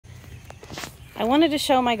I wanted to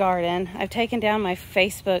show my garden. I've taken down my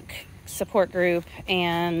Facebook support group,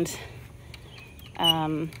 and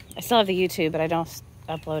I still have the YouTube, but I don't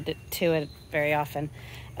upload it to it very often.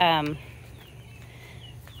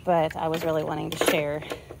 But I was really wanting to share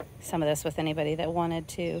some of this with anybody that wanted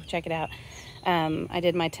to check it out. I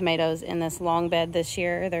did my tomatoes in this long bed this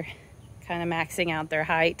year. They're kind of maxing out their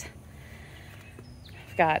height.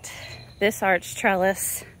 I've got this arch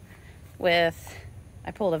trellis with, I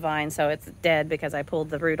pulled a vine, so it's dead because I pulled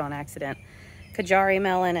the root on accident. Cushaw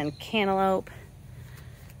melon and cantaloupe.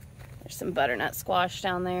 There's some butternut squash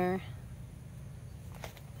down there.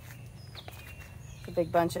 A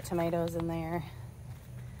big bunch of tomatoes in there.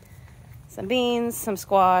 Some beans, some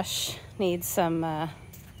squash. Needs some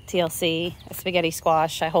TLC, a spaghetti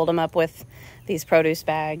squash. I hold them up with these produce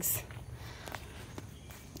bags.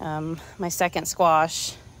 My second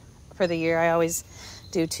squash for the year, I always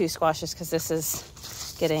do 2 squashes because this is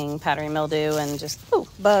getting powdery mildew and just, ooh,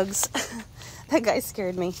 bugs. That guy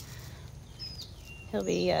scared me. He'll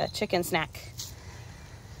be a chicken snack.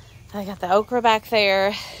 I got the okra back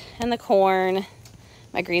there and the corn.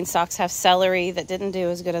 My green stalks have celery that didn't do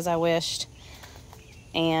as good as I wished,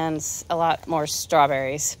 and a lot more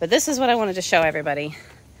strawberries. But this is what I wanted to show everybody.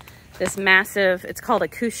 This massive, it's called a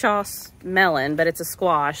Cushaw melon, but it's a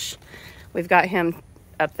squash. We've got him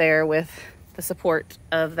up there with the support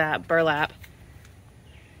of that burlap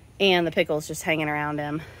and the pickles just hanging around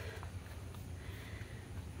him.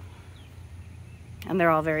 And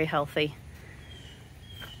they're all very healthy.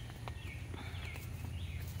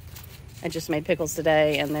 I just made pickles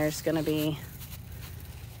today, and there's gonna be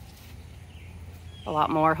a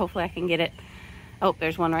lot more. Hopefully I can get it. Oh,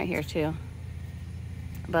 there's one right here too,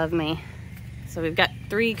 above me. So we've got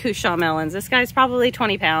 3 Cushaw melons. This guy's probably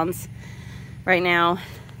 20 pounds right now.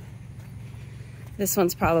 This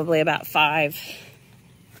one's probably about 5.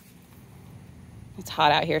 It's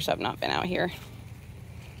hot out here, so I've not been out here.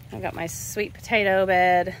 I've got my sweet potato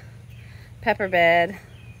bed, pepper bed,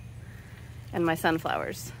 and my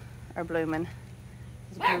sunflowers are blooming.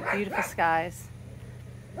 Those beautiful skies.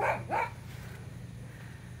 I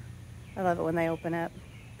love it when they open up.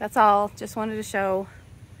 That's all. Just wanted to show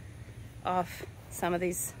off some of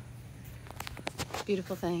these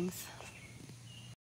beautiful things.